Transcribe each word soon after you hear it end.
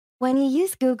When you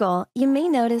use Google, you may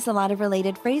notice a lot of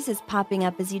related phrases popping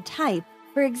up as you type.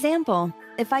 For example,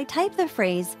 if I type the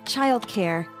phrase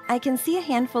childcare, I can see a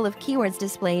handful of keywords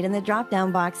displayed in the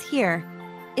drop-down box here.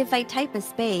 If I type a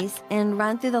space and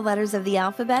run through the letters of the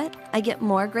alphabet, I get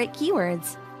more great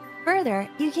keywords. Further,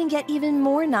 you can get even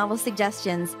more novel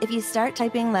suggestions if you start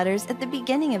typing letters at the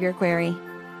beginning of your query.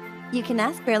 You can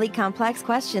ask fairly complex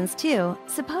questions too.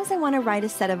 Suppose I want to write a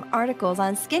set of articles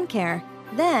on skincare.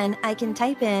 Then I can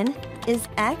type in, "Is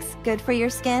X good for your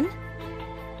skin?"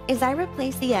 As I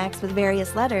replace the X with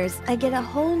various letters, I get a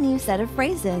whole new set of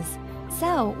phrases.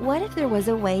 So, what if there was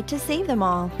a way to save them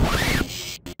all?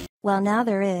 Well, now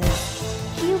there is.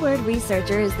 Keyword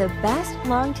Researcher is the best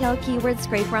long-tail keyword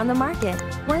scraper on the market.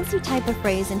 Once you type a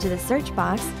phrase into the search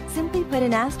box, simply put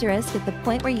an asterisk at the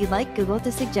point where you'd like Google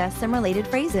to suggest some related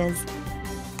phrases.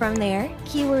 From there,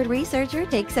 Keyword Researcher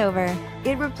takes over.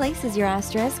 It replaces your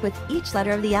asterisk with each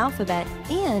letter of the alphabet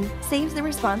and saves the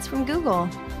response from Google.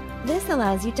 This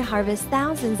allows you to harvest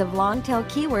thousands of long-tail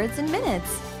keywords in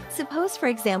minutes. Suppose, for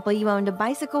example, you owned a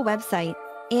bicycle website,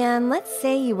 and let's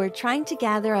say you were trying to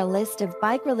gather a list of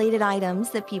bike-related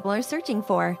items that people are searching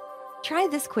for. Try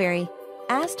this query,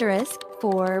 asterisk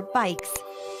for bikes.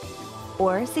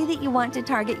 Or say that you want to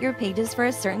target your pages for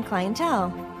a certain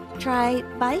clientele. Try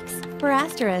bikes for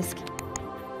asterisk.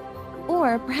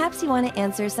 Or perhaps you want to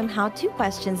answer some how-to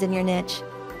questions in your niche.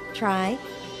 Try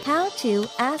how to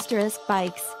asterisk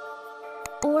bikes.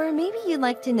 Or maybe you'd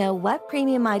like to know what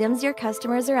premium items your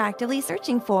customers are actively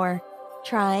searching for.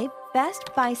 Try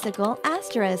best bicycle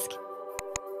asterisk.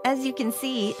 As you can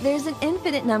see, there's an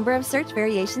infinite number of search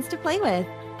variations to play with,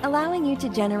 allowing you to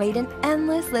generate an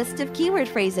endless list of keyword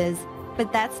phrases.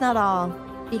 But that's not all,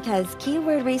 because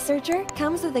Keyword Researcher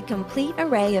comes with a complete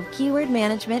array of keyword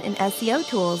management and SEO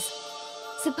tools.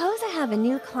 Suppose I have a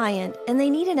new client and they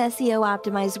need an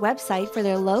SEO-optimized website for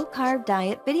their low-carb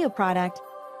diet video product.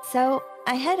 So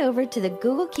I head over to the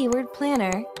Google Keyword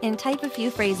Planner and type a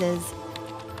few phrases.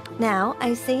 Now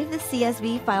I save the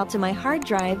CSV file to my hard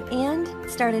drive and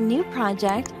start a new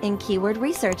project in Keyword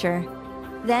Researcher.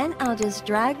 Then I'll just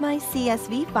drag my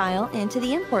CSV file into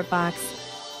the import box.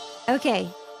 Okay,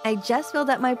 I just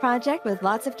filled up my project with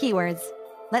lots of keywords.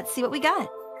 Let's see what we got.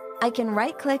 I can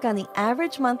right-click on the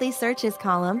Average Monthly Searches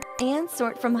column and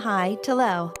sort from high to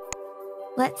low.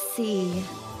 Let's see.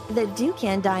 The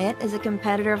Dukan diet is a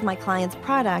competitor of my client's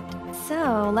product,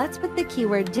 so let's put the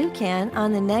keyword Dukan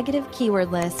on the negative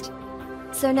keyword list.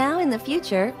 So now in the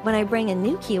future, when I bring in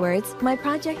new keywords, my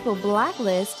project will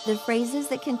blacklist the phrases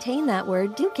that contain that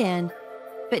word Dukan.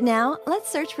 But now, let's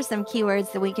search for some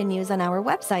keywords that we can use on our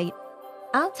website.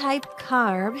 I'll type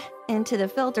carb into the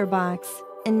filter box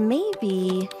and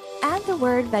maybe add the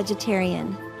word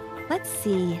vegetarian. Let's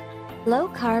see.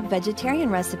 Low-carb vegetarian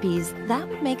recipes. That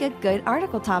would make a good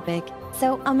article topic.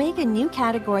 So I'll make a new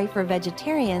category for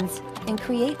vegetarians and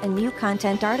create a new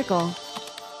content article.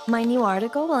 My new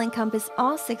article will encompass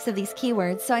all 6 of these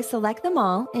keywords, so I select them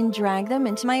all and drag them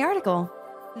into my article.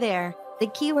 There, the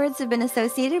keywords have been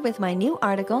associated with my new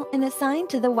article and assigned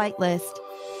to the whitelist.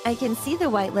 I can see the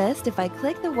whitelist if I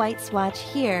click the white swatch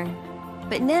here.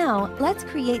 But now, let's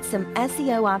create some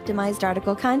SEO-optimized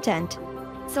article content.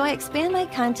 So I expand my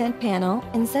content panel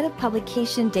and set a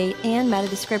publication date and meta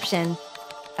description.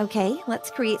 Okay, let's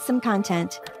create some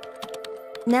content.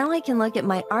 Now I can look at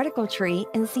my article tree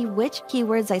and see which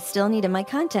keywords I still need in my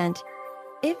content.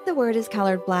 If the word is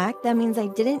colored black, that means I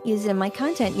didn't use it in my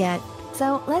content yet.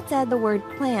 So let's add the word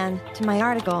plan to my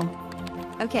article.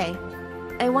 Okay,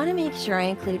 I want to make sure I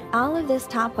include all of this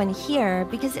top one here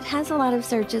because it has a lot of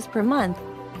searches per month.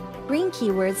 Green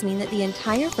keywords mean that the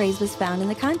entire phrase was found in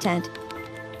the content.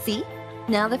 See?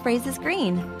 Now the phrase is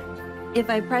green.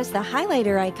 If I press the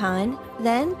highlighter icon,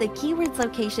 then the keyword's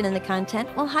location in the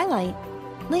content will highlight.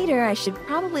 Later, I should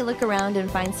probably look around and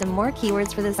find some more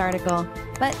keywords for this article,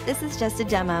 but this is just a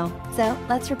demo. So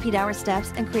let's repeat our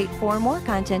steps and create 4 more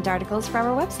content articles for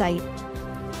our website.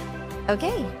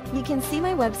 Okay, you can see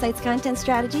my website's content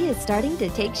strategy is starting to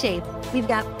take shape. We've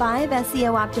got 5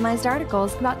 SEO-optimized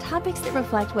articles about topics that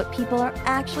reflect what people are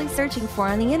actually searching for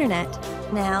on the internet.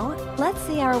 Now, let's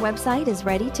say our website is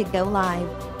ready to go live.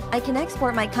 I can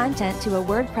export my content to a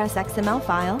WordPress XML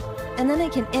file, and then I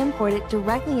can import it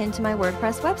directly into my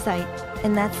WordPress website.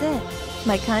 And that's it.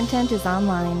 My content is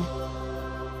online.